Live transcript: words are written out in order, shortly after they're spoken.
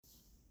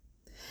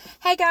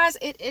Hey guys,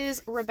 it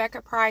is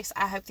Rebecca Price.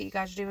 I hope that you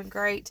guys are doing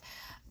great.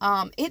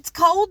 It's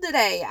cold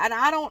today, and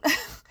I don't.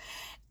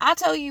 I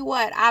tell you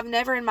what, I've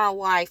never in my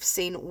life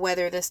seen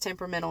weather this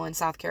temperamental in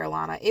South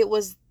Carolina. It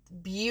was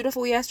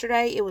beautiful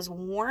yesterday. It was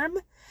warm,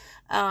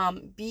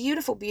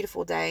 beautiful,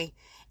 beautiful day.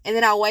 And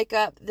then I wake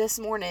up this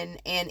morning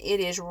and it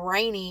is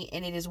rainy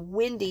and it is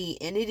windy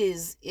and it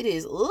is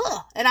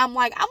ugh. And I'm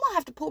like, I'm gonna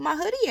have to pull my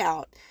hoodie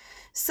out.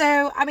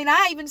 So, I mean,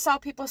 I even saw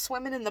people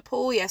swimming in the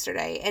pool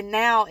yesterday, and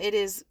now it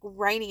is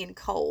rainy and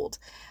cold.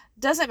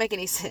 Doesn't make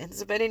any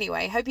sense. But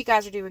anyway, hope you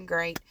guys are doing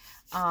great.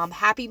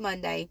 Happy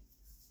Monday.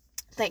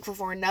 Thankful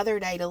for another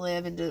day to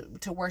live and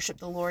to worship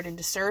the Lord and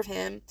to serve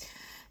Him.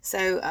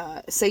 So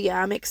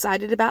yeah, I'm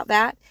excited about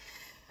that.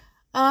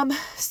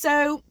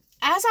 So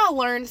as I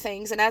learn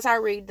things and as I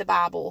read the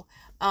Bible,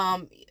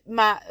 as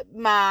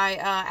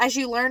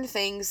you learn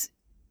things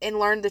and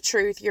learn the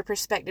truth, your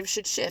perspective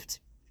should shift.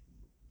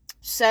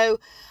 So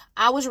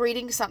I was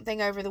reading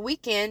something over the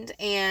weekend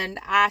and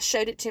I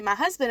showed it to my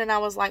husband and I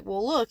was like,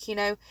 well, look,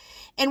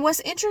 and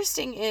what's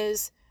interesting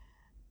is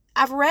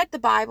I've read the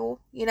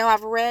Bible,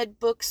 I've read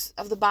books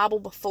of the Bible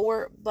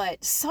before,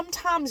 but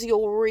sometimes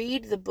you'll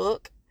read a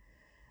book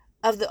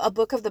of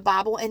the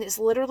Bible and it's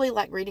literally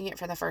like reading it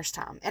for the first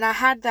time. And I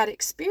had that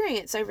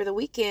experience over the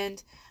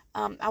weekend.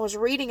 I was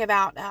reading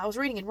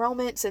in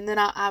Romans, and then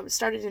I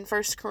started in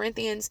First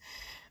Corinthians.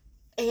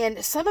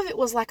 And some of it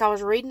was like I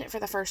was reading it for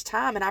the first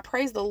time, and I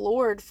praise the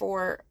Lord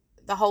for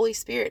the Holy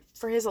Spirit,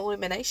 for His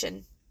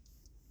illumination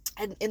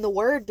and in the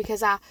Word,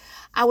 because I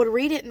would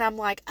read it and I'm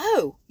like,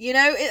 oh,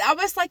 it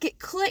almost like it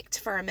clicked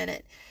for a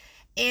minute.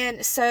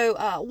 And so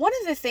one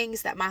of the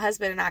things that my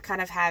husband and I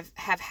kind of have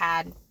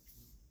had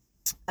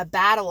a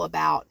battle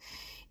about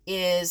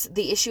is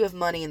the issue of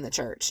money in the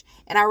church.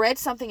 And I read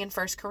something in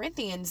First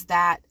Corinthians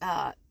that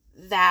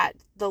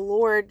the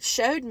Lord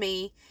showed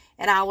me,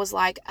 and I was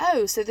like,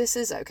 oh, so this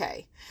is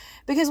okay.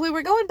 Because we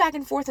were going back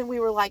and forth and we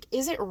were like,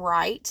 is it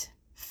right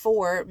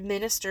for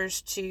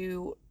ministers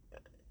to,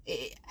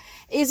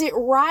 is it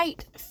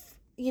right,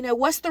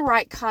 what's the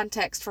right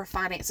context for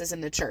finances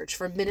in the church,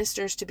 for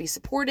ministers to be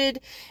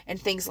supported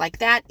and things like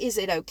that? Is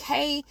it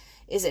okay?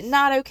 Is it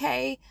not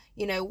okay?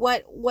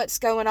 What's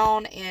going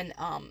on?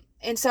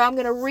 And so I'm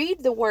going to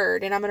read the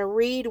Word, and I'm going to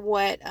read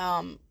what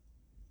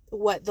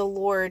the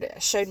Lord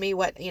showed me,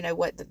 what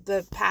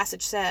the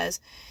passage says,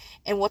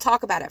 and we'll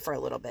talk about it for a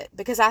little bit,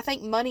 because I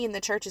think money in the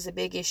church is a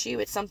big issue.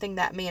 It's something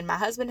that me and my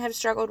husband have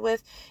struggled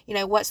with.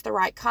 What's the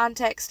right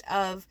context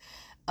of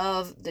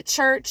the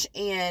church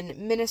and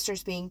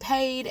ministers being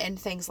paid and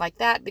things like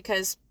that,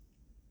 because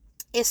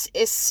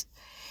it's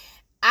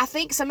I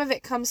think some of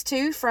it comes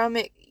too from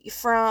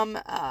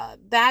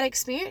bad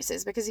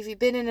experiences, because if you've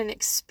been in an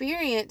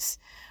experience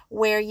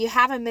where you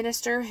have a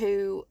minister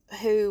who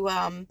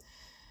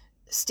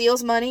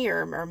steals money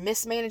or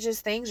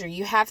mismanages things, or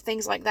you have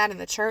things like that in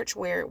the church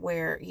where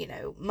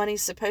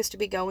money's supposed to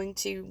be going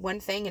to one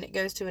thing and it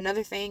goes to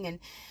another thing,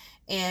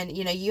 and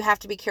you have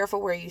to be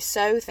careful where you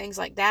sow, things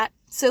like that.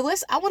 So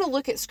I want to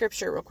look at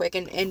scripture real quick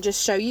and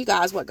just show you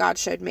guys what God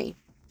showed me.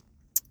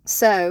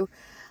 So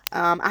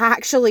I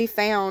actually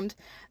found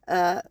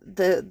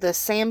the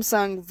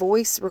Samsung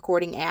voice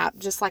recording app,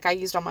 just like I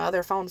used on my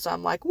other phone. So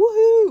I'm like,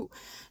 woohoo!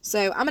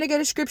 So I'm going to go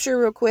to scripture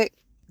real quick,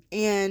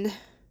 and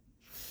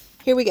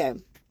here we go.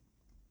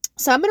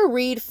 So I'm going to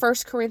read 1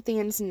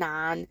 Corinthians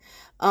 9,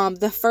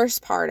 the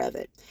first part of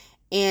it,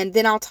 and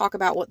then I'll talk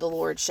about what the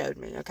Lord showed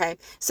me, okay?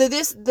 So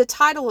the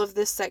title of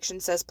this section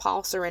says,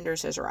 Paul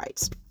surrenders his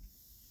rights.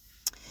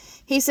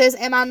 He says,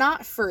 am I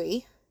not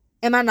free?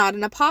 Am I not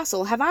an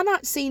apostle? Have I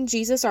not seen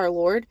Jesus our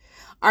Lord?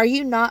 Are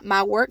you not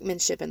my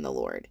workmanship in the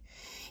Lord?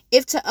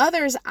 If to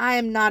others I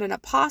am not an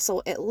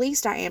apostle, at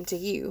least I am to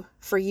you,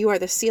 for you are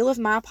the seal of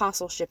my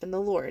apostleship in the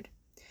Lord.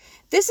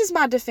 This is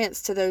my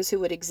defense to those who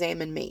would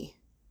examine me.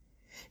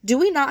 Do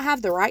we not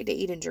have the right to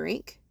eat and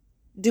drink?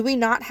 Do we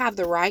not have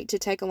the right to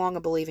take along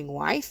a believing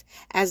wife,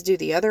 as do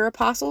the other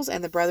apostles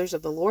and the brothers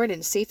of the Lord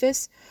and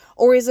Cephas?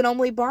 Or is it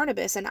only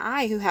Barnabas and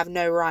I who have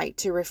no right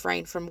to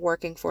refrain from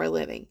working for a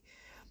living?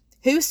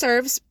 Who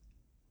serves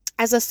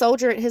as a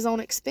soldier at his own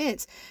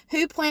expense?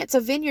 Who plants a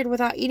vineyard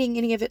without eating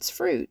any of its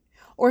fruit?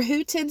 Or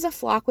who tends a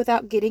flock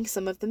without getting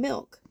some of the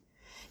milk?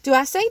 Do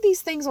I say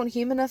these things on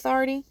human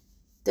authority?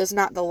 Does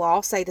not the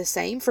law say the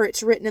same? For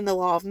it's written in the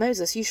law of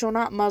Moses, you shall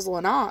not muzzle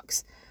an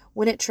ox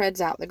when it treads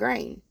out the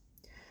grain.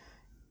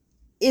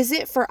 Is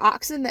it for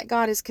oxen that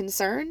God is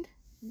concerned?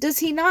 Does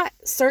he not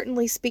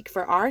certainly speak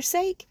for our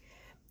sake?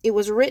 It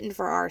was written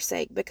for our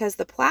sake, because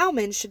the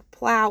plowman should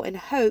plow in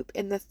hope,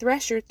 and the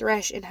thresher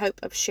thresh in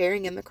hope of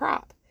sharing in the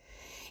crop.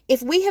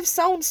 If we have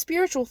sown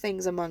spiritual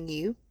things among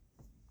you,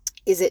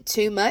 is it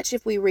too much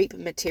if we reap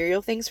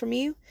material things from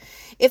you?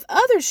 If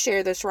others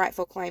share this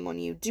rightful claim on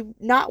you, do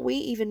not we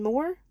even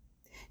more?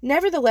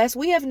 Nevertheless,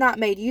 we have not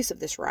made use of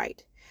this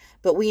right,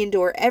 but we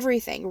endure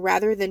everything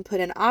rather than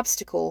put an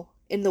obstacle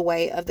in the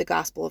way of the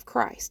gospel of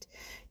Christ.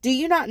 Do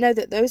you not know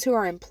that those who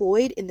are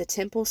employed in the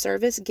temple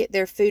service get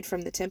their food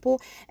from the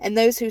temple, and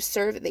those who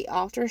serve at the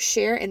altar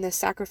share in the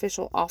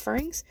sacrificial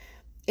offerings?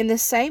 In the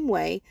same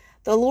way,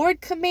 The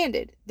Lord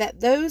commanded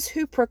that those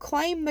who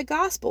proclaim the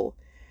gospel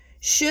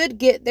should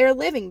get their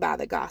living by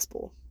the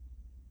gospel.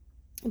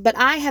 But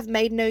I have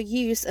made no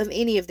use of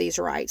any of these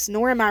rights,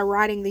 nor am I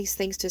writing these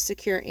things to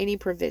secure any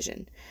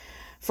provision.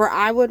 For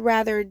I would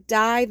rather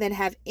die than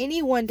have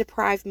anyone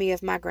deprive me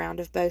of my ground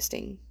of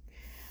boasting.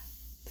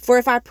 For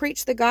if I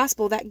preach the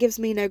gospel, that gives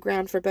me no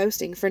ground for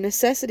boasting, for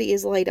necessity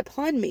is laid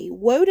upon me.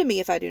 Woe to me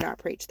if I do not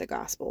preach the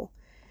gospel.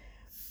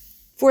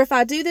 For if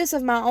I do this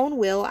of my own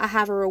will, I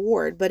have a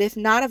reward, but if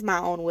not of my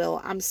own will,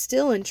 I'm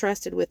still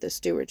entrusted with the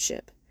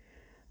stewardship.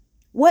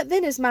 What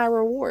then is my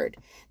reward?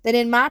 That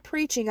in my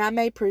preaching I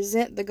may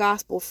present the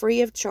gospel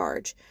free of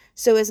charge,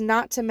 so as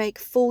not to make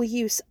full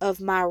use of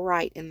my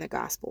right in the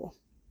gospel.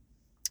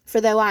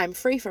 For though I am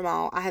free from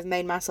all, I have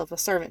made myself a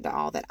servant to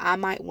all, that I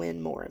might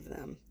win more of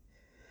them.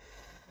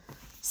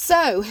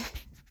 So,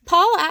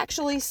 Paul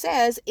actually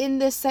says in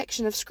this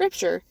section of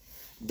Scripture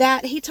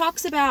that he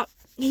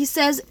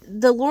says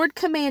the Lord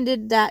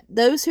commanded that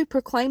those who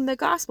proclaim the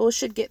gospel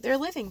should get their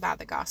living by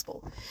the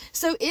gospel.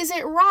 So is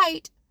it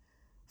right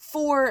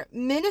for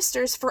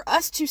ministers, for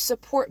us to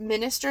support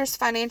ministers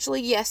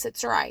financially? Yes,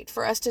 it's right.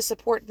 For us to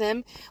support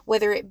them,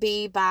 whether it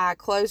be by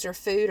clothes or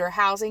food or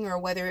housing, or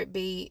whether it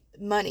be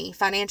money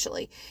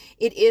financially,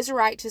 it is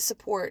right to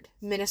support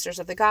ministers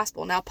of the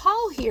gospel. Now,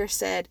 Paul here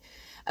said,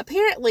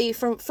 apparently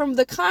from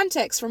the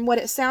context, from what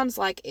it sounds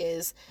like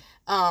is,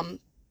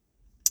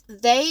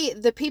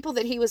 the people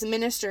that he was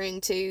ministering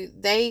to,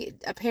 they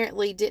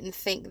apparently didn't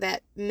think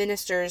that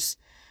ministers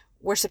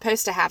were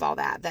supposed to have all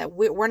that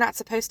we're not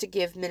supposed to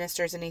give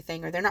ministers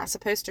anything, or they're not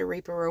supposed to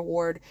reap a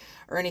reward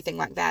or anything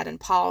like that. And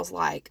Paul's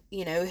like,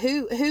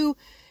 who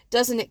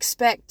doesn't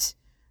expect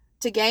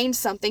to gain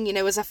something?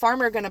 Is a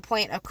farmer going to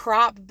plant a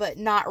crop but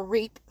not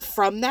reap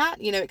from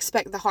that,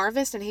 expect the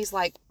harvest? And he's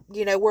like,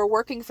 we're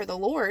working for the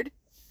Lord.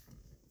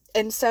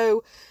 And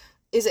so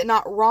is it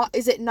not wrong?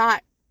 Is it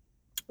not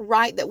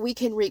right that we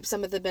can reap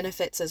some of the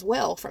benefits as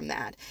well from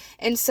that?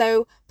 And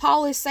so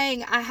Paul is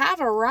saying, I have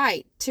a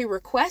right to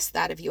request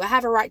that of you. I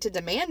have a right to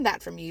demand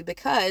that from you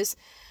because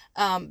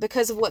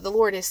of what the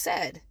Lord has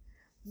said.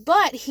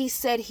 But he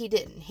said he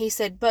didn't. He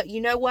said, but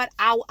you know what?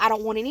 I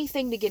don't want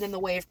anything to get in the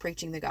way of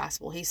preaching the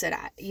gospel. He said,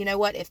 you know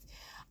what? If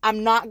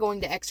I'm not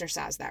going to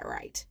exercise that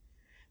right,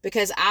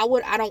 because I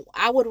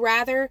would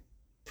rather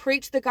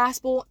preach the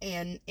gospel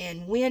and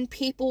win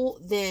people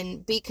than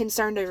be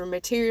concerned over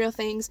material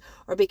things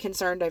or be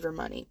concerned over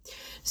money.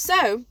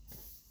 So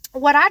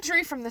what I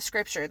drew from the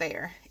scripture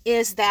there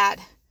is that,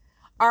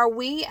 are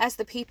we as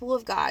the people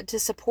of God to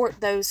support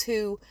those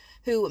who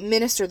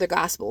minister the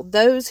gospel,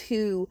 those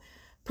who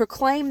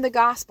proclaim the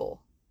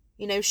gospel?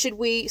 Should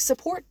we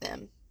support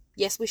them?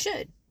 Yes, we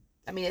should.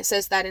 I mean, it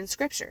says that in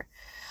scripture.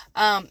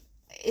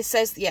 It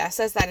says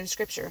that in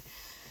scripture.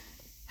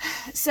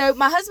 So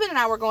my husband and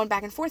I were going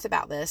back and forth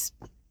about this,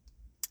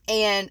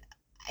 and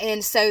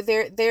so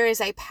there is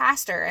a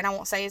pastor, and I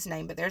won't say his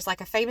name, but there's like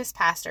a famous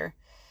pastor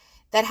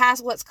that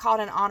has what's called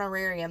an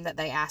honorarium that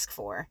they ask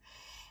for,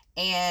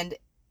 and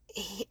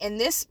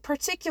this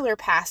particular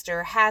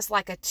pastor has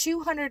like a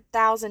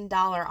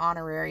 $200,000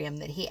 honorarium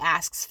that he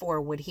asks for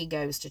when he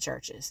goes to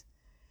churches.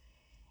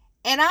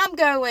 And I'm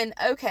going,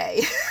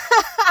 okay.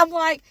 I'm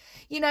like,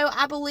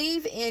 I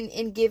believe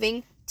in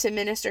giving to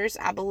ministers.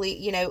 I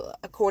believe,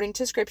 according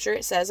to scripture,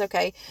 it says,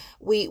 okay,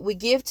 we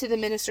give to the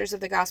ministers of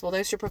the gospel,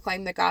 those who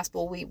proclaim the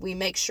gospel. We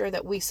make sure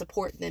that we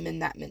support them in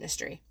that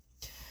ministry.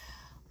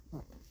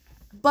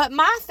 But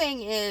my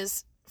thing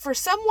is, for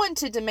someone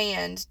to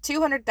demand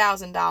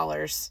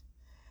 $200,000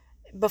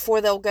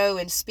 before they'll go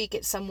and speak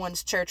at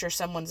someone's church or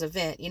someone's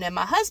event,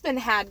 my husband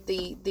had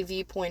the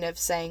viewpoint of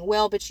saying,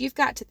 well, but you've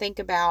got to think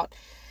about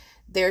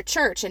their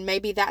church, and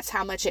maybe that's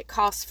how much it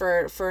costs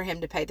for him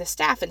to pay the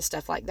staff and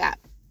stuff like that.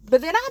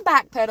 But then I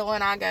backpedal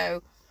and I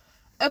go,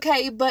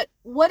 okay, but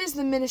what is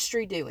the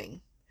ministry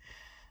doing?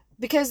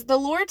 Because the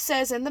Lord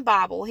says in the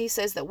Bible, he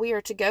says that we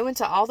are to go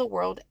into all the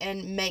world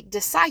and make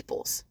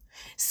disciples.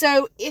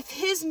 So if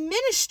his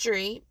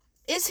ministry,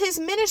 is his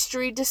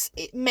ministry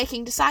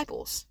making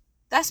disciples?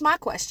 That's my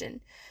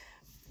question.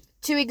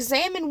 To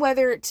examine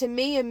whether, to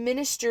me, a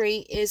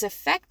ministry is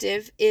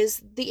effective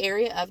is the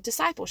area of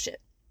discipleship.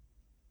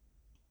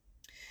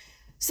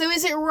 So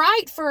is it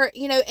right for,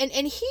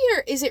 and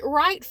here, is it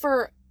right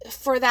for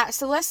that?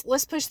 So let's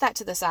push that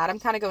to the side. I'm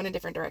kind of going in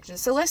different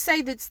directions. So let's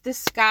say that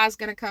this guy's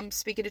going to come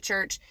speak at a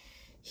church.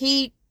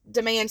 He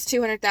demands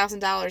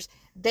 $200,000.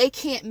 They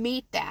can't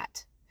meet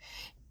that.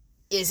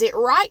 Is it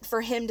right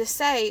for him to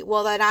say,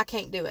 well, then I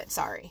can't do it.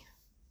 Sorry.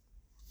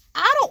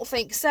 I don't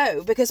think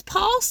so, because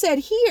Paul said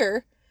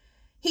here,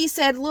 he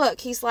said, look,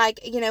 he's like,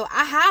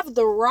 I have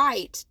the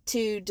right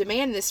to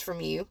demand this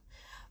from you,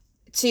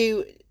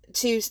 to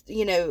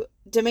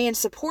demand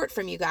support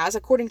from you guys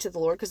according to the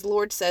Lord, because the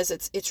Lord says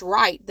it's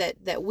right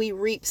that we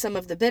reap some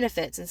of the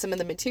benefits and some of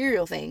the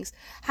material things.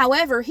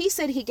 However, he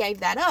said he gave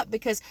that up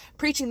because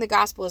preaching the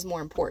gospel is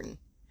more important.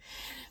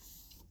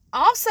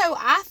 Also,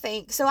 I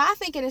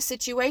think in a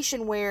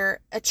situation where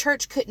a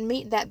church couldn't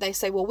meet that, they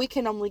say, well, we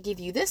can only give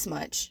you this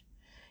much,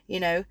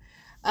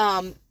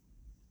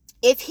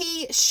 If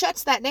he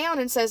shuts that down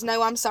and says,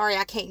 no, I'm sorry,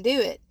 I can't do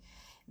it,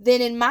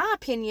 then in my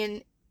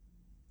opinion,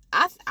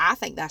 I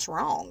think that's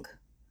wrong.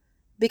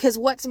 Because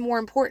what's more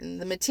important,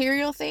 the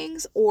material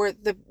things or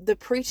the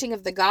preaching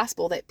of the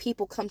gospel that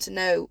people come to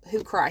know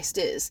who Christ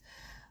is?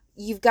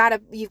 You've got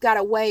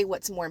to weigh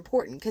what's more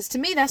important. Because to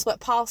me, that's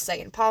what Paul's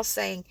saying. Paul's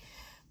saying,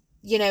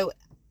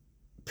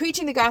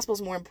 preaching the gospel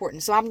is more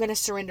important. So I'm going to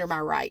surrender my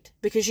right.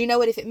 Because you know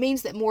what? If it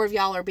means that more of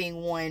y'all are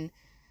being won,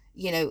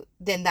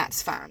 then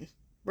that's fine.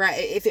 Right?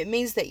 If it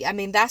means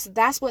that,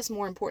 that's what's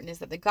more important, is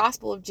that the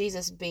gospel of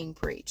Jesus being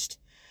preached.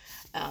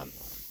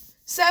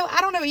 So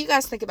I don't know what you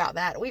guys think about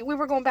that. We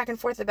were going back and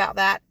forth about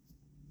that.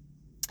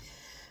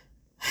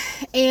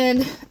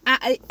 And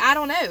I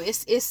don't know.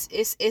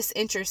 It's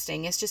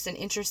interesting. It's just an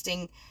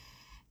interesting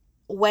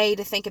way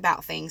to think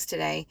about things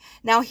today.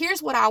 Now,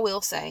 here's what I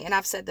will say, and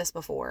I've said this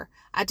before.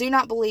 I do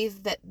not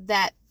believe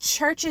that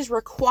churches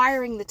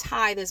requiring the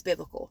tithe is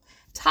biblical.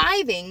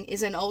 Tithing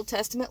is an Old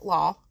Testament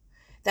law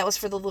that was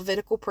for the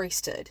Levitical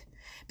priesthood.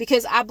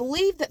 Because I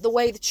believe that the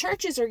way the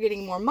churches are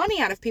getting more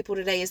money out of people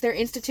today is they're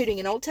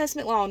instituting an Old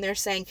Testament law, and they're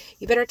saying,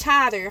 you better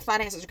tithe or your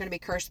finances are going to be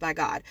cursed by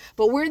God.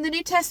 But we're in the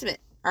New Testament.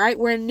 All right,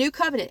 we're in a new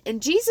covenant.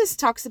 And Jesus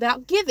talks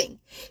about giving.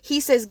 He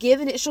says, give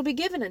and it shall be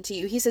given unto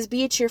you. He says,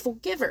 be a cheerful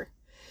giver.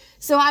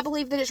 So I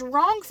believe that it's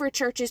wrong for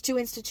churches to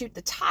institute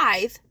the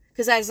tithe,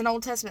 because that is an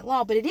Old Testament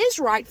law, but it is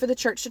right for the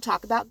church to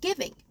talk about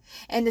giving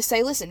and to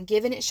say, listen,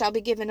 give and it shall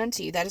be given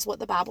unto you. That is what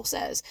the Bible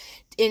says.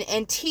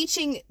 And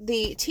teaching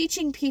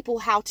people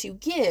how to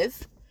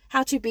give,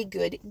 how to be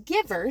good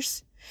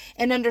givers,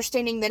 and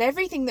understanding that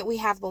everything that we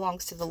have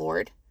belongs to the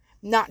Lord.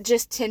 Not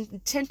just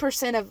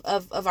 10%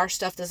 of our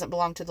stuff doesn't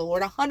belong to the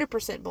Lord.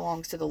 100%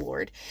 belongs to the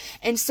Lord.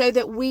 And so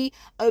that we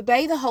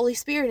obey the Holy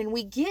Spirit and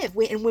we give.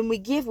 And when we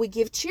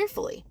give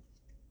cheerfully.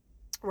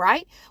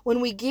 Right?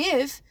 When we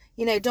give,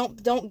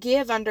 don't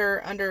give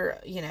under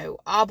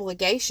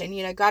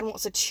obligation. God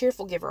wants a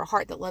cheerful giver, a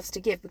heart that loves to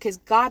give, because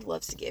God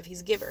loves to give.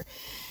 He's a giver.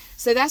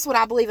 So that's what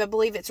I believe. I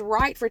believe it's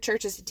right for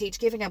churches to teach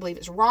giving. I believe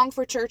it's wrong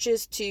for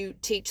churches to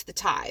teach the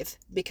tithe,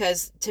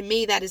 because to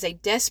me, that is a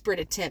desperate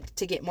attempt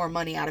to get more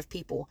money out of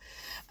people,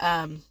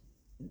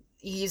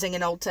 using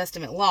an Old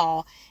Testament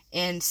law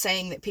and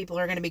saying that people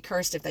are going to be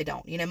cursed if they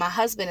don't. My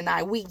husband and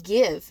I, we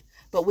give,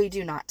 but we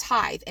do not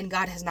tithe, and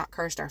God has not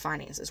cursed our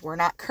finances. We're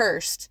not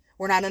cursed.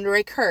 We're not under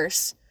a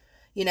curse.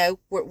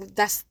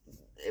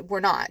 We're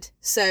not.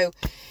 So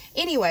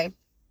anyway,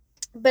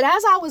 but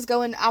as I was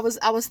going, I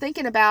was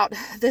thinking about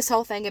this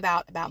whole thing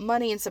about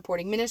money and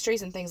supporting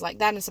ministries and things like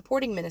that, and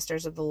supporting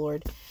ministers of the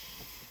Lord.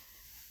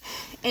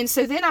 And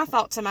so then I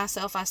thought to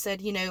myself, I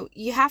said,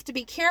 you have to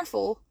be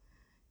careful.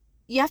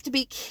 You have to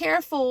be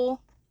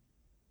careful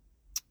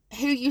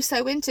who you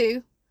sow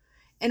into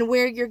and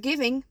where you're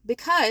giving,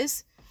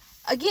 because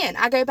again,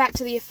 I go back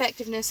to the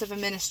effectiveness of a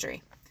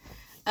ministry.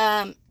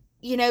 Are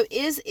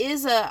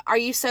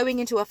you sowing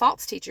into a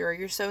false teacher, or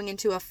you're sowing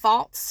into a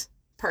false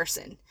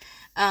person?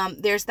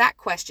 There's that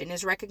question,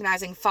 is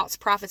recognizing false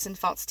prophets and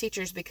false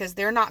teachers, because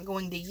they're not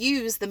going to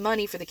use the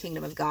money for the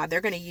kingdom of God. They're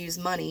going to use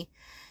money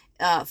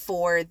to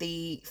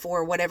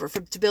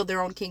build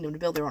their own kingdom, to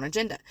build their own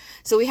agenda.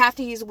 So we have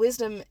to use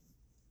wisdom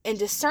and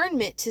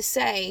discernment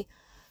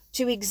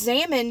to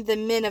examine the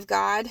men of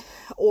God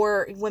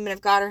or women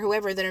of God or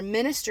whoever that are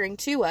ministering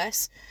to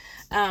us,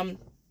 and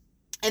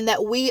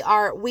that we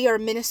are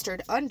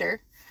ministered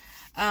under.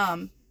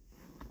 And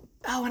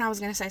I was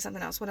going to say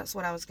something else. What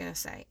I was going to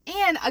say?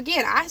 And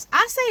again, I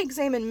say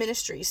examine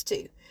ministries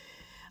too.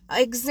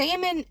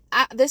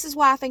 This is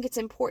why I think it's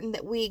important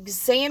that we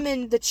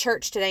examine the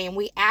church today and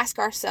we ask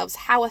ourselves,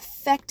 how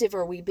effective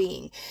are we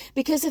being?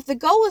 Because if the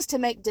goal is to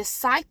make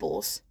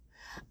disciples,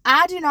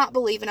 I do not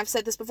believe, and I've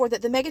said this before,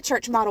 that the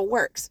megachurch model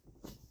works.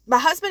 My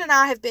husband and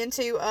I have been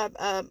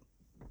to,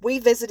 we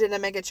visited a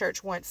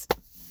megachurch once,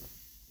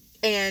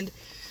 and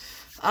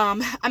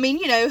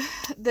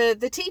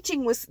the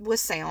teaching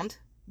was sound,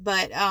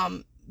 but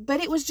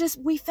it was just,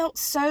 we felt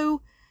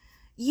so,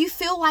 you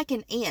feel like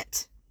an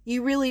ant.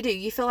 You really do.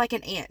 You feel like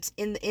an ant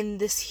in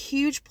this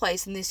huge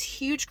place, in this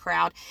huge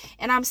crowd.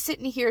 And I'm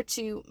sitting here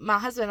to my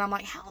husband, and I'm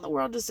like, how in the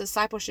world does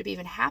discipleship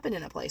even happen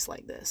in a place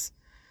like this?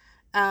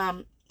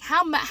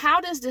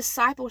 How does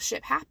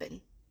discipleship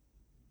happen?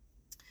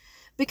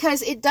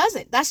 Because it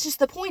doesn't. That's just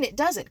the point. It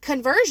doesn't.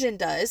 Conversion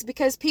does,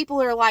 because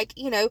people are like,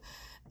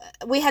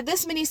 we had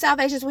this many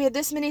salvations. We had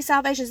this many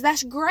salvations.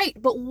 That's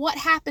great. But what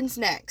happens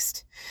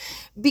next?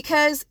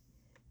 Because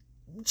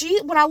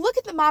when I look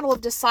at the model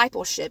of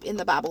discipleship in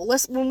the Bible,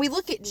 when we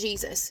look at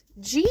Jesus,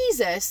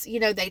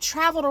 they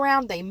traveled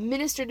around, they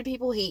ministered to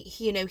people.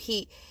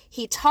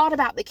 He taught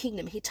about the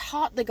kingdom. He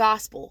taught the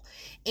gospel,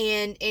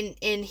 and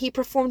he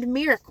performed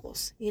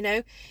miracles,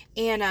 and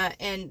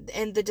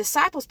the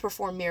disciples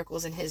performed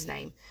miracles in his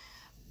name.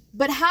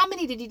 But how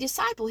many did he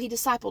disciple? He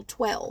discipled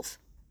 12.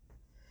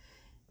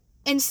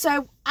 And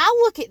so I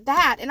look at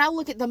that, and I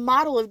look at the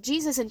model of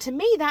Jesus, and to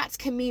me, that's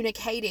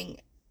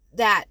communicating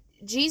that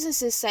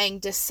Jesus is saying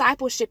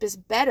discipleship is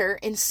better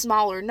in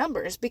smaller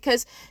numbers.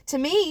 Because to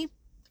me,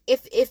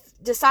 if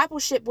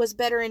discipleship was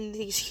better in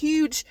these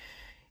huge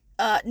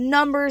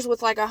numbers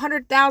with like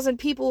 100,000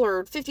 people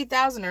or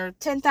 50,000 or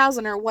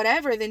 10,000 or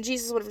whatever, then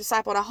Jesus would have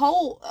discipled a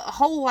whole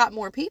lot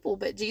more people,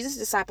 but Jesus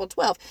discipled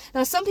 12.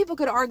 Now, some people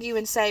could argue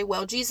and say,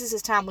 well,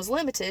 Jesus' time was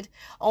limited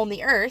on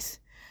the earth,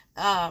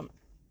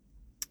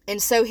 and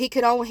so he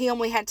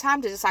only had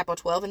time to disciple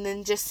 12 and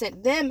then just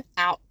sent them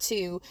out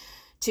to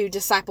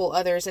disciple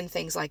others and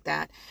things like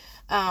that.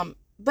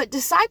 But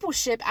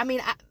discipleship, I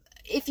mean,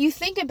 if you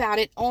think about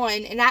it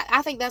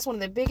I think that's one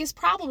of the biggest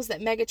problems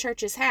that mega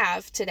churches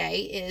have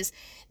today is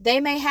they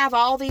may have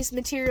all these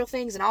material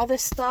things and all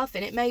this stuff,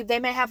 and they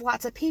may have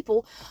lots of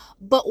people,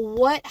 but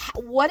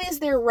what is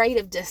their rate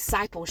of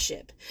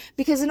discipleship?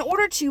 Because in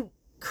order to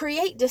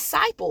create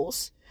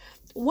disciples,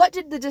 what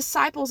did the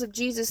disciples of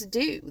Jesus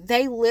do?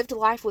 They lived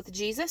life with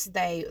Jesus.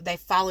 They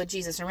followed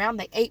Jesus around.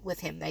 They ate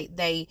with him.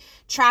 They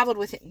traveled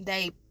with him.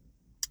 They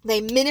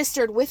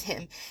ministered with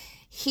him.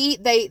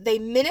 They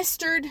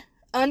ministered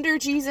under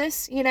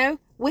Jesus,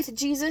 with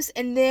Jesus,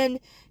 and then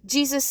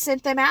Jesus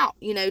sent them out,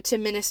 to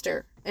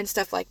minister and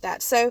stuff like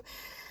that. So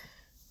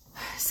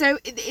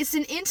it's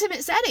an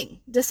intimate setting.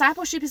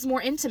 Discipleship is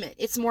more intimate.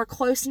 It's more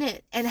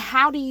close-knit. And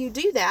how do you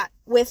do that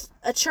with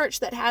a church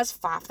that has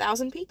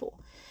 5,000 people?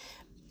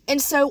 And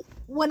so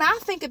when I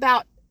think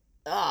about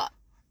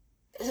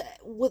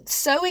with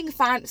sowing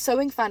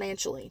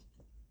financially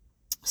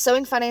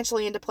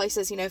into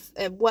places,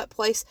 what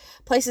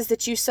places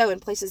that you sow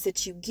and places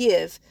that you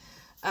give,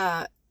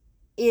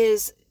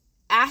 is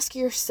ask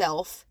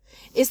yourself,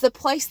 is the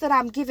place that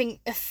I'm giving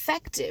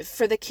effective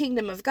for the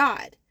kingdom of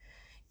God?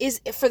 Is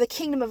for the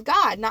kingdom of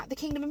God, not the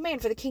kingdom of man,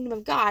 for the kingdom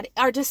of God.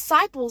 Are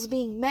disciples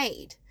being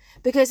made?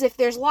 Because if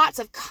there's lots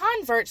of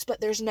converts,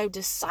 but there's no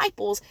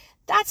disciples,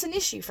 that's an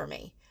issue for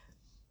me.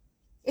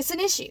 It's an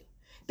issue.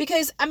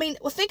 Because,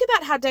 think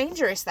about how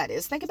dangerous that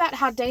is. Think about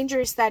how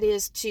dangerous that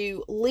is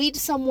to lead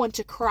someone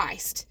to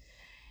Christ.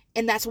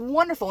 And that's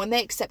wonderful. And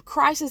they accept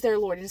Christ as their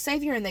Lord and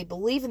Savior, and they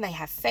believe and they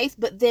have faith.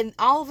 But then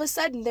all of a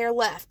sudden they're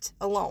left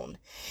alone.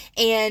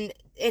 And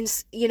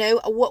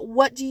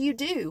what do you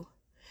do?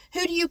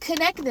 Who do you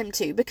connect them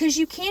to? Because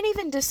you can't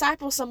even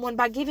disciple someone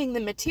by giving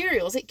them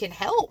materials. It can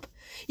help.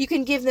 You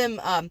can give them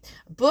a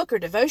book or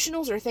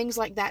devotionals or things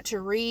like that to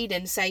read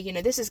and say,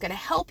 this is going to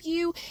help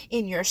you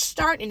in your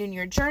start and in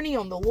your journey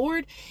on the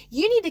Lord.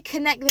 You need to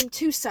connect them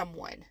to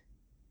someone.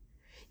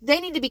 They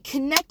need to be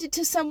connected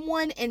to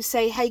someone and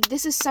say, hey,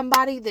 this is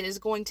somebody that is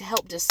going to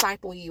help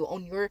disciple you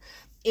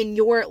in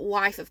your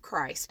life of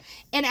Christ.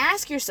 And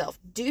ask yourself,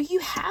 do you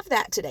have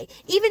that today?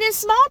 Even in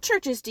small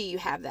churches, do you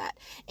have that?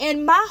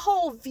 And my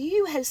whole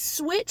view has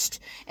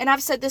switched, and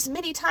I've said this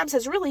many times,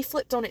 has really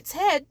flipped on its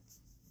head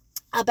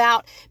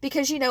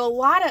because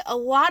a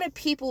lot of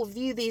people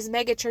view these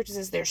mega churches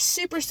as they're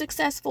super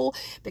successful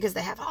because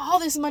they have all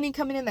this money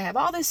coming in, they have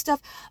all this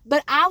stuff.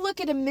 But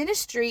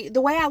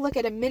the way I look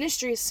at a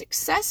ministry as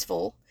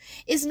successful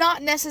is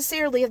not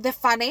necessarily of the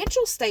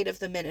financial state of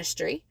the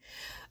ministry.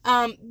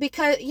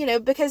 Because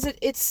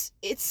it's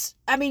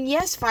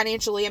yes,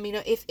 financially,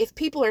 if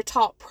people are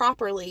taught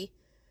properly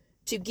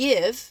to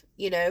give,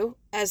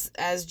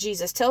 as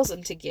Jesus tells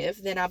them to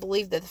give, then I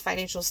believe that the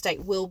financial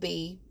state will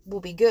be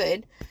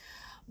good.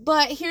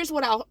 But here's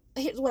what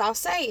I'll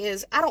say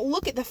is, I don't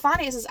look at the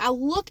finances. I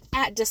look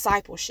at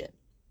discipleship.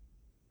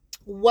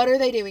 What are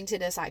they doing to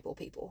disciple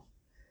people?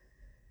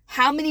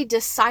 How many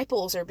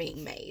disciples are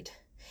being made?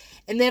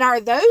 And then are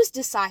those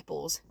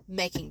disciples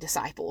making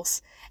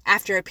disciples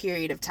after a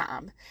period of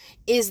time?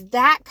 Is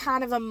that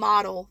kind of a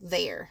model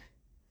there?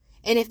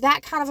 And if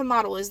that kind of a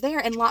model is there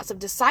and lots of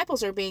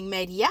disciples are being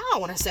made, I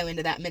want to sow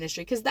into that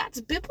ministry because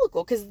that's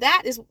biblical, because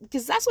that's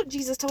what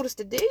Jesus told us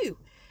to do,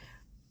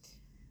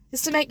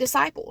 is to make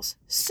disciples.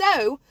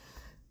 So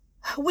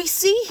we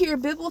see here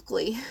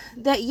biblically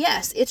that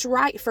yes, it's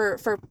right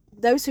for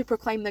those who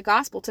proclaim the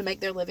gospel to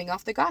make their living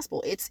off the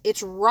gospel.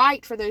 It's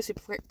right for those who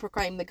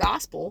proclaim the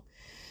gospel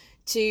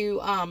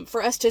to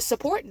for us to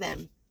support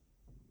them.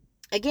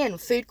 Again,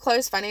 food,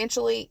 clothes,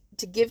 financially,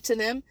 to give to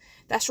them.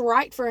 That's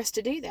right for us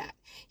to do that.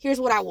 Here's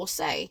what I will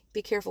say.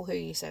 Be careful who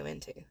you sow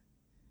into.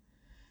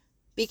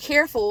 Be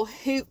careful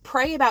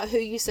pray about who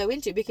you sow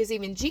into, because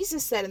even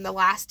Jesus said in the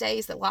last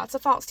days that lots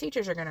of false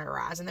teachers are going to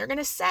arise, and they're going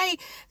to say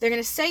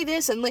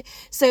this. And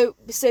so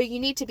you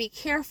need to be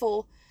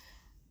careful.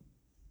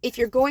 If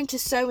you're going to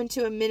sow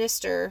into a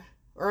minister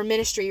or a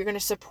ministry, you're going to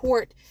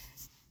support,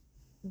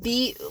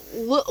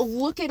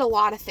 look at a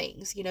lot of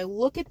things.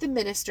 Look at the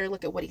minister,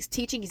 look at what he's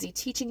teaching. Is he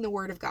teaching the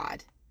word of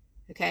God?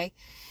 Okay.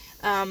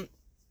 And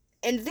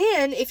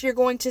then if you're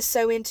going to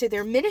sow into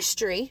their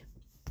ministry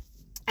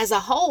as a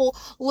whole,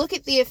 look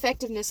at the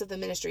effectiveness of the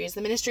ministry. Is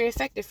the ministry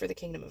effective for the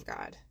kingdom of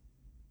God?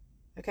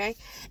 Okay.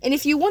 And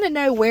if you want to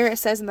know where it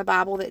says in the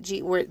Bible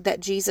that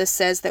Jesus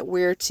says that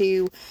we're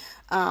to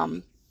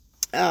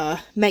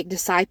make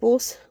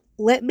disciples,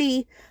 let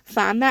me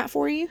find that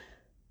for you.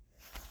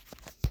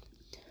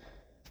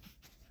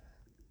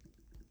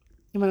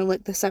 I'm going to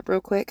look this up real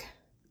quick,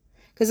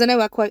 because I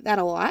know I quote that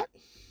a lot.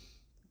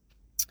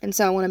 And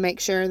so I want to make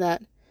sure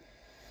that,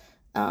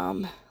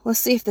 let's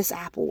see if this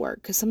app will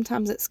work, because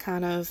sometimes it's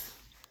kind of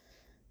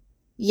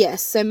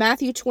Yes. So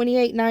Matthew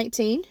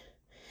 28:19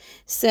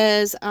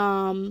 says,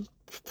 and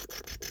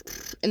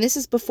this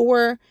is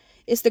before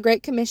it's the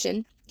Great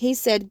Commission. He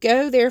said,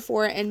 "Go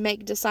therefore and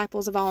make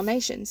disciples of all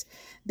nations,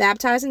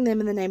 baptizing them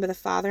in the name of the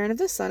Father and of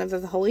the Son and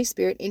of the Holy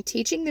Spirit, and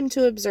teaching them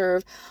to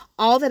observe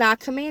all that I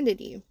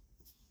commanded you.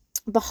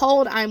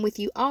 Behold, I am with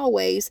you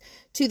always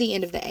to the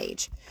end of the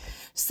age."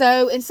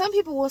 So, and some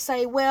people will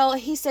say, well,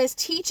 he says,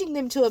 teaching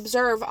them to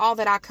observe all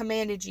that I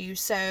commanded you.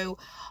 So,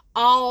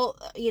 all,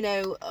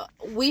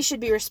 we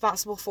should be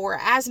responsible for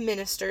as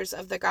ministers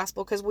of the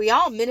gospel, because we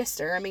all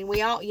minister. I mean,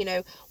 we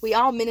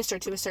all minister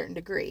to a certain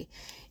degree.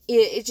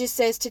 It just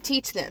says to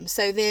teach them.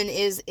 So then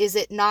is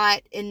it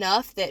not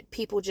enough that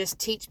people just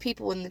teach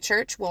people in the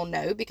church? Well,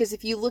 no, because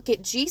if you look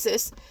at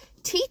Jesus,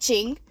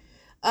 teaching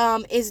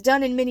is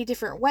done in many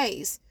different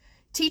ways.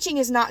 Teaching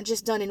is not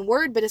just done in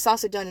word, but it's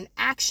also done in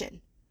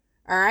action.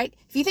 All right.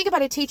 If you think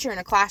about a teacher in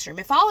a classroom,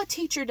 if all a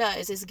teacher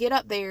does is get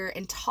up there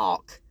and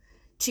talk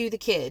to the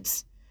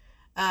kids,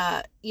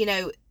 and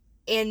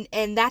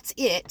that's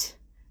it,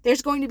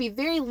 there's going to be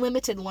very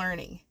limited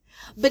learning.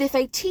 But if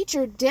a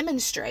teacher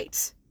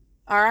demonstrates,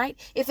 all right,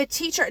 if a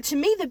teacher, to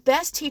me, the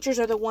best teachers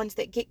are the ones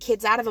that get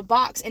kids out of a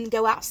box and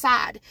go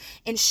outside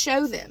and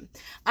show them.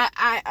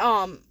 I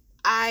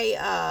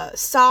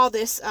saw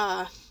this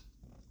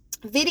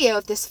video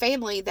of this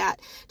family that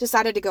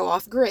decided to go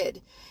off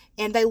grid.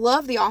 And they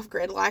love the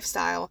off-grid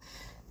lifestyle.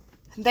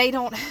 They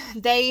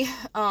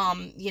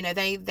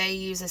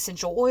use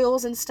essential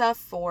oils and stuff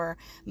for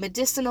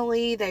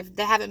medicinally. They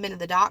haven't been to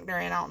the doctor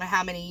in I don't know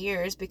how many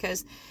years,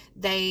 because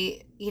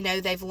they've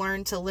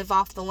learned to live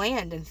off the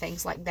land and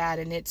things like that.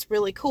 And it's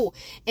really cool.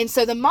 And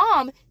so the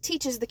mom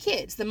teaches the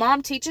kids.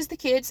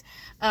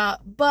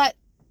 But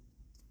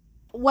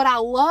what I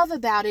love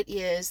about it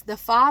is the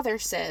father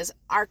says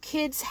our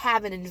kids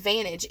have an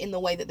advantage in the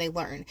way that they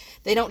learn.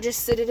 They don't just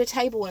sit at a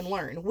table and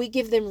learn. We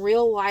give them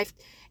real life,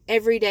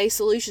 everyday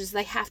solutions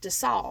they have to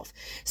solve.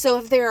 So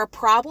if there are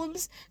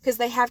problems, because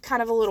they have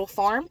kind of a little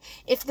farm,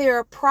 if there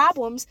are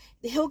problems,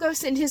 he'll go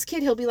send his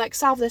kid, he'll be like,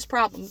 solve this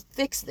problem,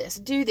 fix this,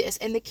 do this.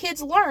 And the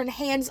kids learn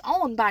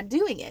hands-on by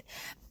doing it.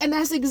 And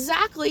that's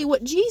exactly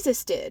what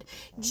Jesus did.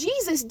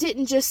 Jesus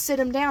didn't just sit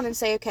them down and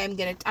say, okay, I'm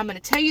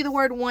gonna tell you the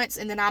word once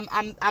and then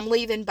I'm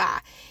leaving, bye.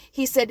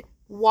 He said,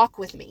 walk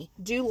with me,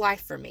 do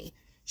life for me,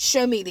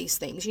 show me these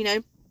things,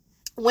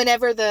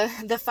 Whenever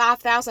the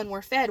 5,000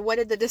 were fed, what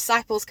did the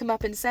disciples come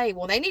up and say?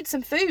 Well, they need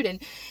some food.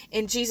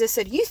 And Jesus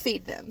said, you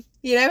feed them.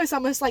 It's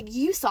almost like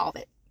you solve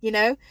it,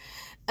 you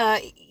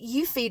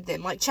feed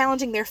them, like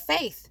challenging their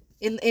faith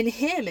in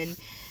him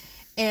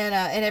and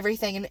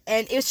everything.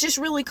 And it's just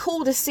really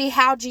cool to see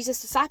how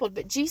Jesus discipled.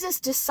 But Jesus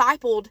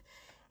discipled,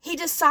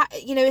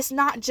 it's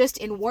not just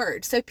in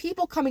words. So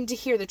people coming to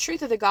hear the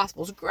truth of the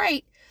gospel is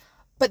great,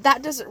 but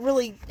that doesn't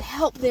really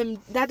help them.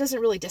 That doesn't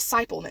really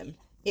disciple them.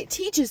 It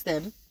teaches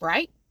them,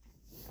 right?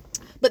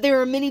 But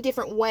there are many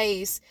different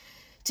ways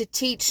to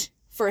teach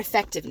for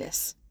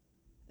effectiveness.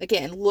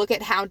 Again, look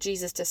at how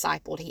Jesus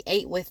discipled. He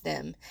ate with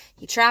them.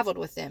 He traveled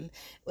with them.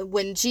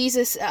 When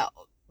Jesus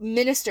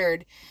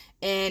ministered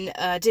and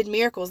did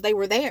miracles, they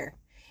were there.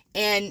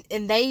 And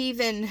they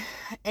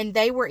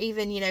were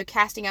even,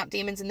 casting out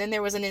demons. And then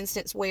there was an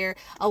instance where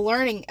a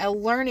learning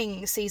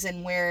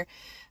season, what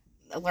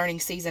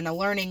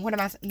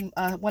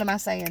am I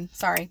saying?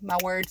 Sorry, my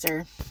words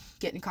are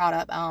getting caught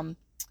up. There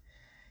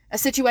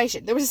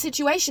was a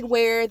situation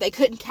where they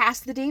couldn't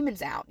cast the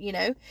demons out,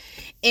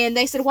 and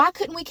they said, why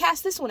couldn't we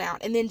cast this one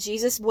out? And then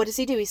Jesus, what does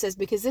he do? He says,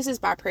 because this is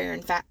by prayer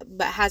and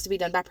but has to be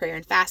done by prayer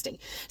and fasting.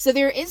 So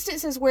there are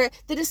instances where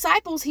the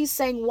disciples, he's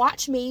saying,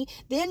 watch me,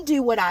 then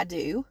do what I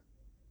do.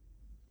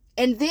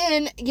 And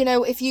then,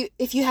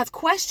 if you have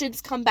questions,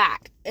 come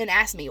back and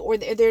ask me, or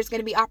there's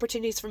going to be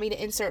opportunities for me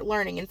to insert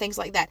learning and things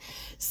like that.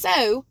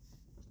 So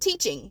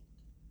teaching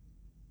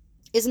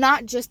is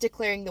not just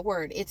declaring the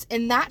word.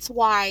 And that's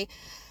why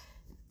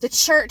the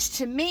church,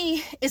 to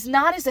me, is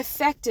not as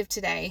effective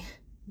today,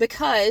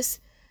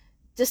 because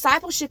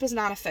discipleship is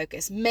not a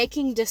focus.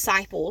 Making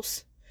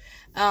disciples,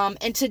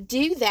 and to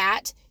do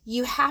that,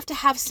 you have to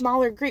have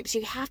smaller groups.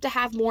 You have to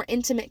have more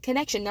intimate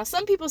connection. Now,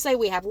 some people say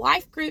we have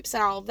life groups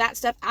and all of that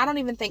stuff. I don't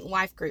even think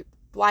life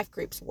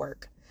groups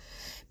work,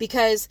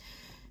 because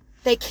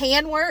they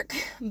can work,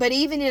 but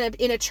even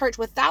in a church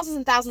with thousands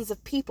and thousands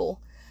of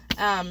people,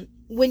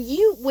 when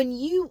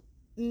you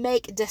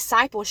make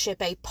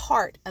discipleship a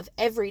part of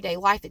everyday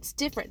life, it's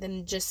different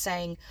than just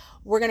saying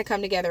we're going to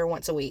come together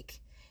once a week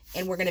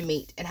and we're going to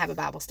meet and have a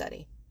Bible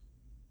study.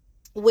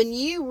 When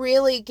you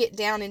really get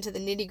down into the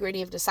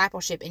nitty-gritty of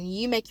discipleship and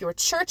you make your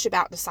church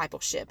about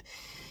discipleship,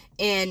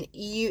 and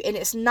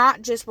it's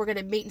not just we're going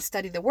to meet and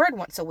study the word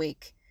once a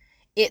week,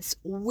 it's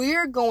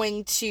we're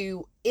going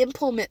to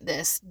implement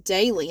this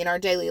daily in our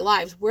daily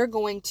lives. We're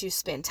going to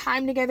spend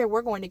time together.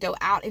 We're going to go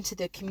out into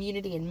the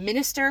community and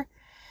minister.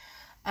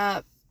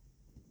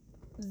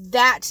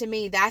 That, to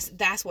me,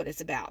 that's what it's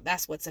about.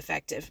 That's what's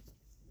effective.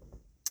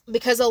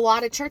 Because a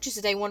lot of churches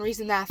today, one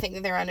reason that I think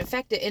that they're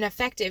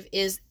ineffective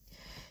is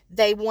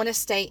they want to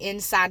stay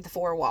inside the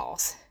four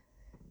walls.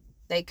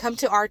 They come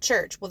to our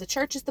church. Well, the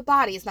church is the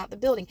body, it's not the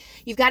building.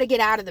 You've got to get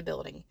out of the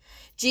building.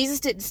 Jesus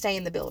didn't stay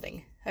in the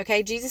building.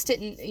 Okay, Jesus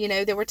didn't,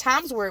 there were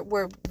times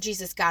where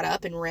Jesus got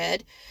up and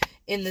read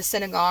in the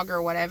synagogue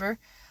or whatever,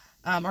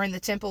 or in the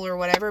temple or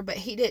whatever, but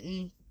he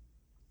didn't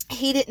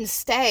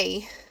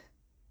stay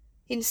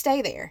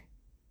there.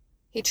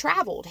 He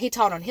traveled. He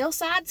taught on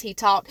hillsides.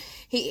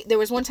 There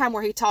was one time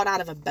where he taught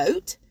out of a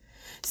boat.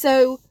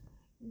 So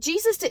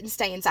Jesus didn't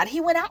stay inside.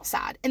 He went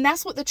outside. And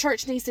that's what the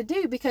church needs to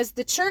do, because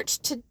the church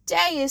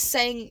today is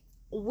saying,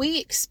 we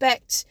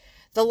expect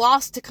the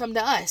lost to come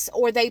to us,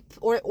 or they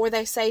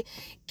say,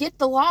 get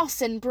the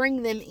lost and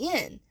bring them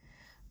in.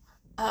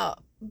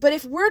 But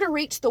if we're to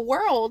reach the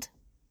world,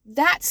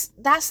 that's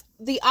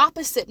the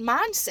opposite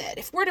mindset.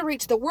 If we're to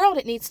reach the world,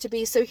 it needs to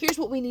be, so here's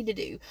what we need to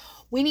do.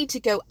 We need to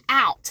go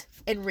out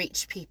and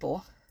reach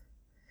people.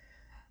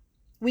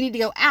 We need to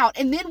go out,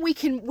 and then we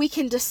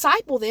can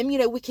disciple them.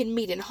 We can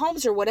meet in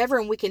homes or whatever,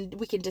 and we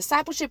can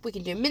discipleship, we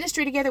can do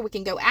ministry together, we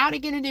can go out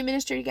again and do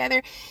ministry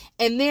together,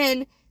 and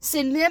then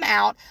send them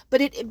out.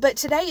 But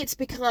today it's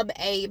become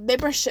a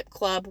membership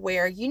club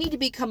where you need to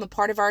become a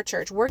part of our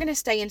church. We're going to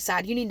stay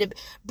inside. You need to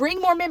bring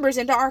more members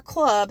into our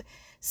club.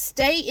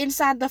 Stay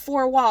inside the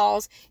four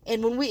walls,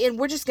 and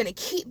we're just going to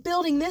keep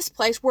building this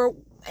place where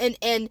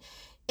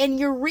and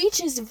your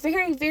reach is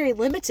very, very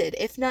limited,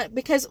 if not,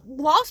 because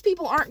lost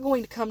people aren't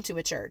going to come to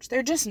a church.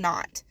 They're just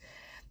not.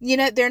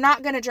 They're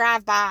not going to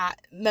drive by,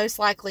 most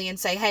likely, and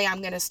say, hey, I'm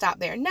going to stop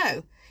there.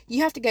 No,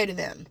 you have to go to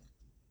them.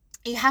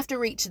 You have to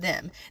reach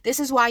them. This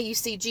is why you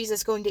see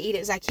Jesus going to eat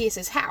at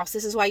Zacchaeus' house.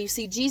 This is why you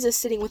see Jesus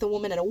sitting with a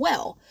woman at a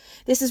well.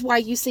 This is why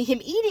you see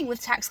him eating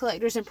with tax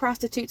collectors and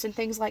prostitutes and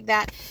things like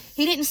that.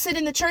 He didn't sit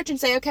in the church and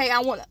say, okay,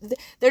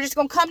 they're just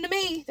going to come to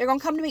me. They're going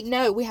to come to me.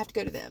 No, we have to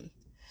go to them.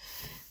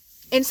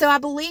 And so I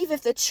believe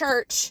if the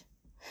church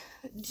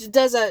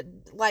does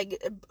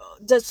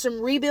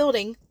some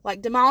rebuilding,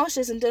 like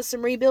demolishes and does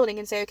some rebuilding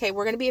and say, okay,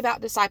 we're going to be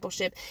about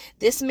discipleship.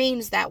 This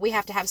means that we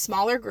have to have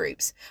smaller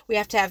groups. We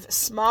have to have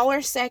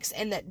smaller sects,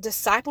 and that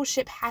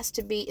discipleship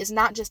is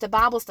not just a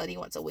Bible study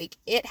once a week.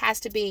 It has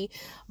to be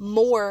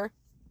more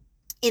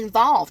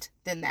involved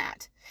than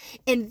that.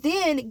 And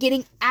then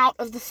getting out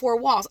of the four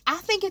walls. I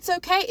think it's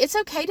okay. It's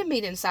okay to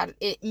meet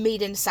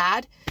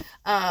inside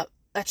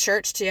a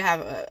church, to have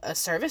a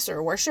service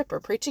or worship or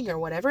preaching or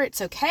whatever. It's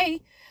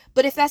okay.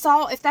 But if that's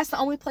the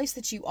only place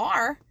that you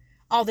are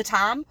all the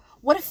time,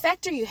 what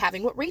effect are you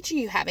having? What reach are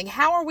you having?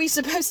 How are we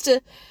supposed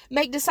to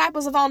make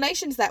disciples of all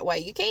nations that way?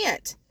 You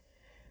can't.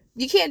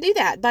 You can't do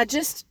that by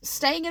just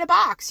staying in a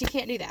box. You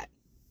can't do that.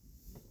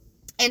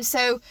 And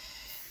so,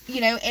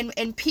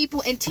 and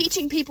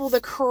teaching people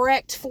the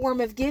correct form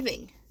of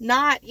giving.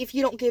 Not, if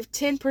you don't give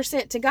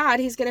 10% to God,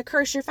 he's going to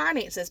curse your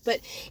finances. But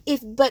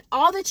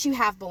all that you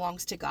have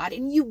belongs to God,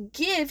 and you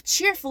give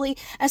cheerfully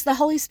as the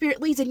Holy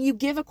Spirit leads, and you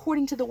give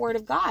according to the word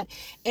of God.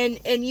 And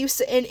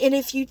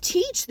if you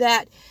teach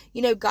that,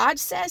 God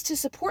says to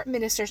support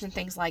ministers and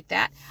things like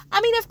that.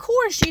 I mean, of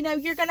course,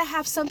 you're going to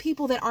have some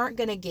people that aren't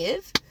going to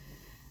give.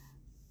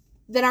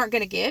 You're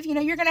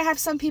going to have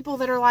some people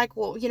that are like,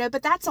 well,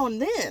 but that's on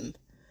them.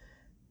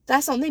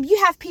 That's on them.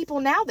 You have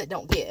people now that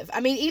don't give. I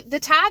mean,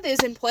 the tithe is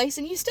in place,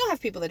 and you still have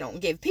people that don't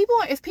give.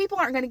 If people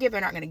aren't going to give, they're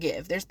not going to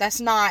give.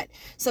 That's not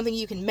something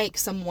you can make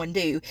someone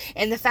do.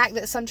 And the fact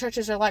that some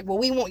churches are like, well,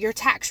 we want your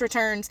tax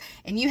returns,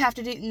 and you have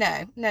to do,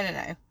 no.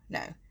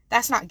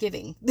 That's not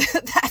giving.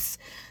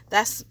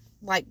 that's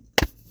like,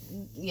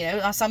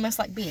 it's almost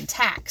like being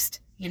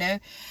taxed,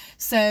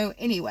 So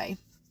anyway,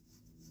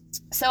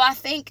 I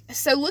think,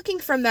 looking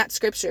from that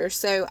scripture,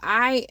 so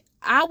I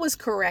was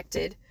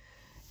corrected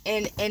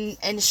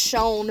and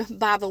shown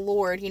by the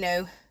Lord,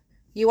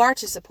 you are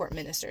to support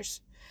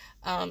ministers.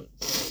 But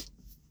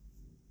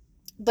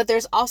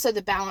there's also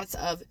the balance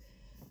of,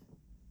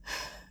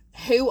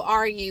 who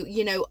are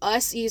you,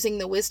 us using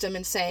the wisdom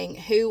and saying,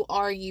 who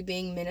are you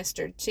being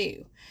ministered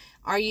to?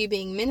 Are you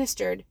being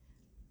ministered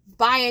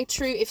by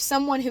if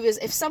someone who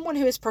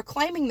is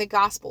proclaiming the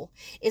gospel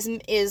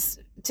is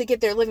to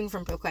get their living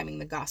from proclaiming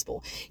the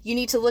gospel, you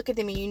need to look at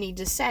them and you need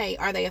to say,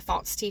 are they a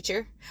false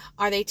teacher?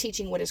 Are they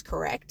teaching what is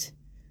correct?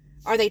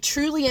 Are they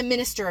truly a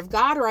minister of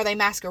God, or are they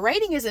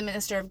masquerading as a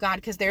minister of God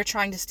because they're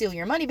trying to steal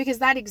your money? Because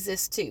that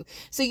exists too.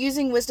 So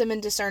using wisdom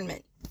and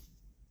discernment.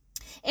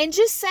 And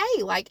just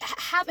say, like,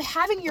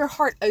 having your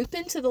heart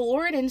open to the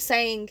Lord and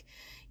saying,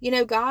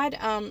 God,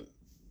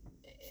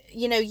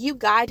 you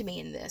guide me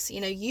in this.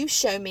 You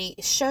show me,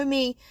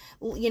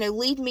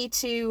 lead me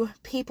to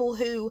people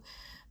who,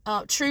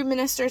 true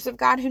ministers of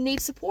God who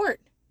need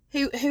support,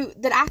 who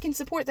that I can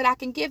support, that I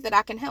can give, that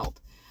I can help.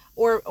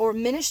 Or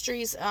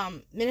ministries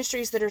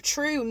that are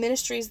true,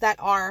 ministries that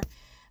are,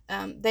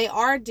 they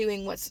are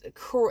doing what's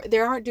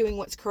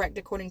correct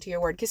according to your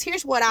word. Because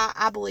here's what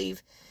I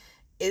believe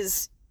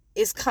is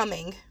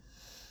coming.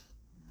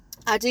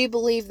 I do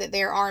believe that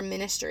there are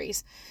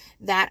ministries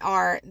that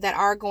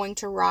are going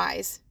to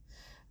rise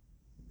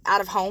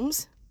out of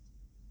homes.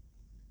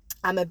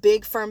 I'm a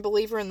big firm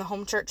believer in the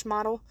home church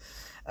model,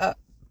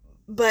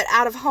 but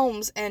out of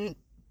homes, and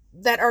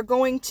that are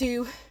going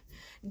to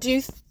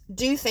do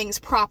things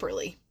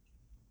properly,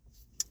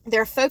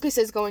 their focus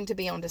is going to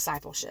be on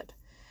discipleship.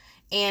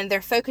 And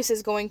their focus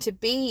is going to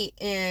be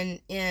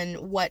in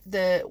what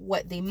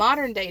the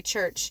modern day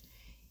church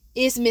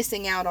is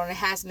missing out on and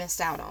has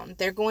missed out on.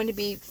 They're going to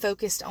be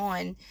focused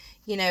on,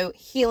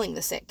 healing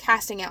the sick,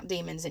 casting out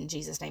demons in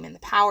Jesus' name, and the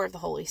power of the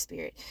Holy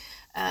Spirit.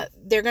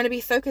 They're going to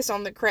be focused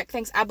on the correct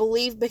things. I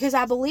believe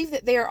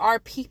that there are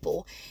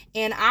people,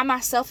 and I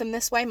myself am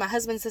this way, my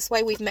husband's this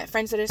way, we've met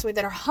friends that are this way,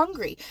 that are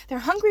hungry. They're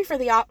hungry for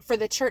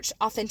the church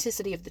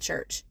authenticity of the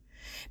church.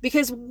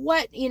 Because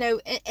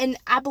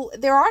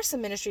there are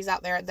some ministries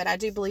out there that I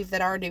do believe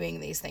that are doing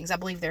these things. I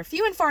believe they're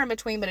few and far in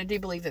between, but I do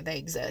believe that they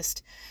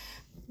exist.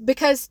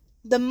 Because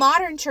the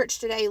modern church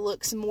today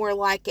looks more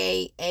like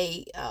a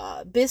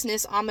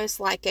business, almost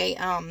like a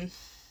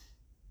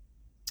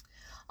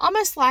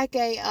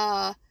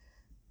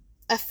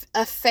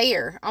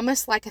fair,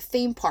 almost like a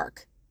theme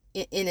park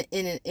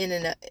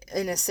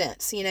in a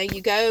sense.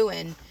 You go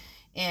and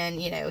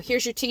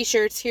here's your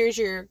t-shirts, here's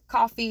your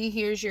coffee,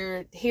 here's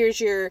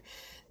your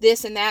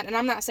this and that. And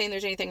I'm not saying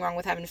there's anything wrong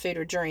with having food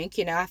or drink.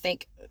 I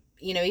think,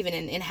 even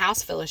in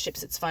house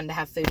fellowships, it's fun to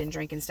have food and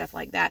drink and stuff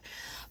like that.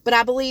 But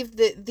I believe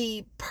that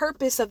the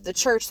purpose of the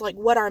church, like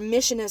what our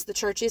mission as the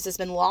church is, has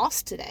been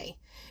lost today,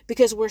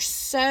 because we're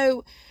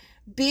so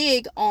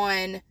big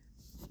on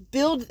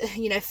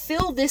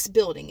fill this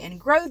building and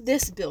grow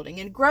this building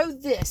and grow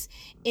this.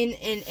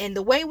 And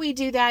the way we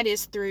do that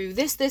is through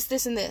this,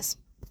 and this,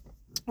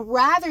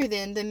 rather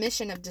than the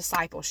mission of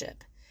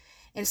discipleship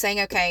and saying,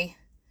 okay,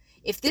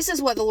 if this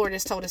is what the Lord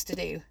has told us to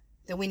do,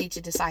 then we need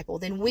to disciple.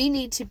 Then we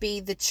need to be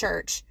the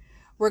church,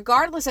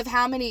 regardless of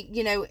how many,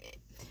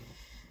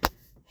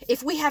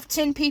 if we have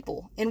 10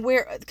 people, and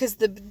because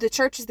the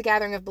church is the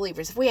gathering of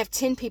believers, if we have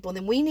 10 people,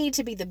 then we need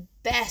to be the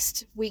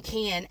best we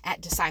can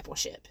at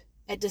discipleship,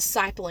 at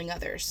discipling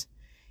others,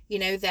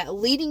 that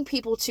leading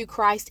people to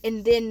Christ,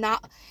 and then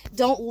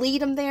don't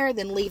lead them there,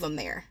 then leave them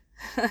there.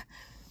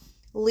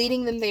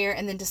 Leading them there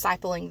and then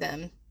discipling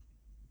them.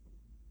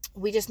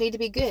 We just need to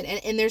be good.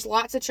 And there's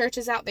lots of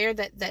churches out there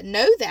that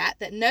know that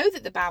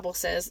the Bible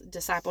says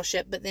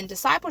discipleship, but then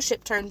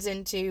discipleship turns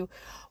into,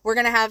 we're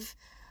going to have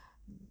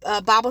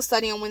a Bible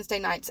study on Wednesday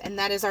nights, and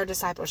that is our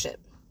discipleship.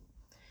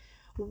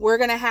 We're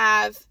going to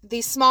have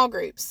these small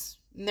groups,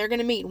 and they're going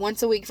to meet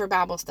once a week for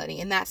Bible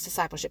study, and that's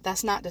discipleship.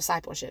 That's not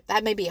discipleship.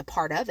 That may be a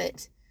part of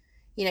it.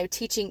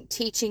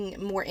 Teaching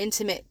more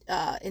intimate,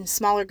 in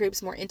smaller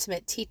groups, more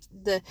intimate,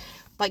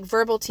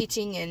 verbal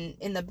teaching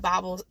in the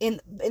Bible, in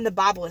the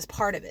Bible is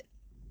part of it.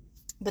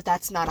 But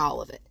that's not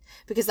all of it,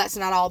 because that's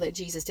not all that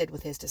Jesus did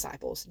with his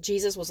disciples.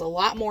 Jesus was a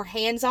lot more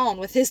hands-on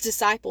with his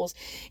disciples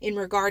in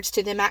regards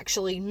to them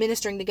actually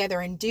ministering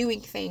together and doing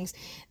things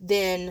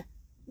than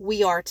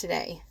we are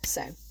today.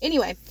 So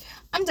anyway,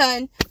 I'm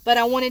done, but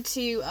I wanted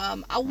to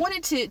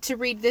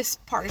read this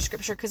part of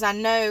scripture, because I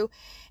know,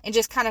 and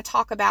just kind of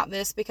talk about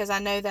this, because I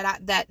know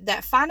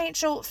that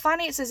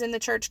finances in the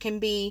church can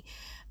be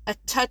a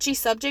touchy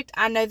subject.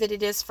 I know that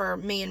it is for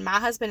me and my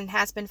husband, and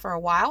has been for a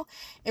while.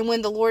 And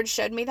when the Lord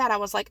showed me that, I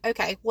was like,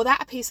 okay, well,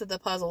 that piece of the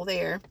puzzle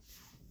there,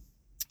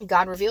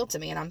 God revealed to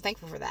me, and I'm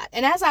thankful for that.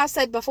 And as I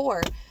said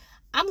before,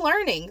 I'm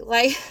learning.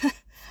 Like,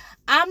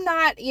 I'm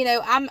not,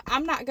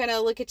 I'm not going to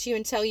look at you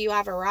and tell you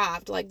I've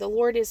arrived. Like, the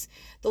Lord is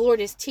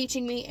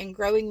teaching me and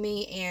growing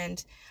me,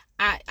 and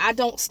I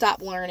don't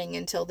stop learning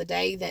until the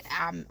day that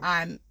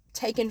I'm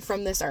taken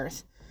from this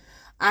earth.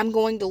 I'm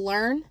going to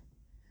learn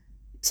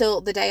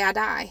till the day I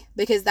die,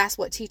 because that's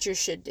what teachers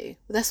should do.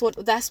 That's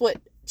what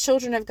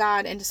children of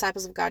God and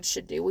disciples of God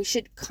should do. We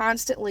should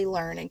constantly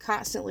learn and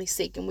constantly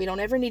seek, and we don't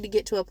ever need to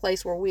get to a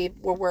place where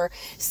we're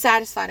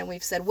satisfied and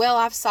we've said, well,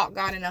 I've sought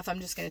God enough, I'm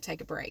just going to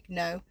take a break.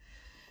 No,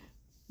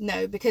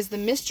 because the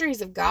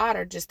mysteries of God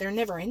they're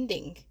never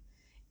ending.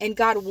 And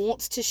God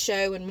wants to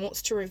show and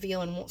wants to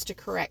reveal and wants to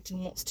correct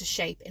and wants to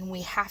shape. And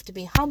we have to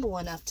be humble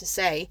enough to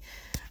say,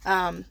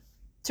 to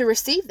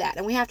receive that.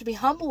 And we have to be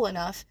humble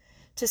enough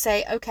to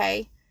say,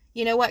 okay,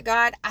 you know what,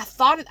 God, I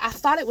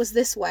thought it was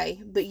this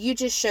way, but you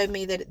just showed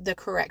me the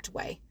correct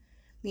way.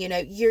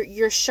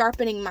 You're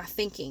sharpening my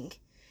thinking.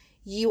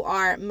 You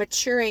are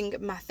maturing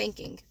my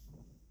thinking.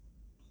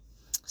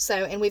 So,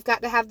 and we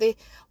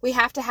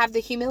have to have the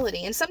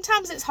humility. And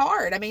sometimes it's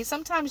hard. I mean,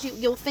 sometimes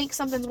you'll think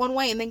something's one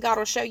way, and then God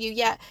will show you,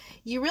 yeah,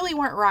 you really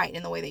weren't right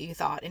in the way that you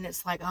thought. And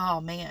it's like, oh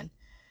man,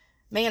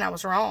 I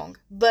was wrong.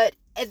 But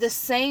at the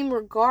same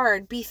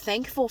regard, be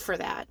thankful for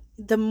that.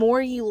 The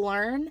more you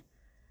learn,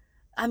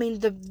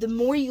 the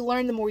more you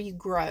learn, the more you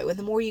grow. And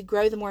the more you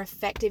grow, the more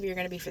effective you're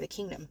going to be for the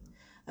kingdom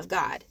of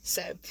God.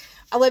 So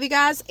I love you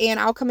guys, and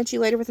I'll come at you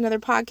later with another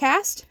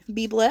podcast.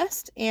 Be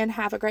blessed and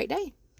have a great day.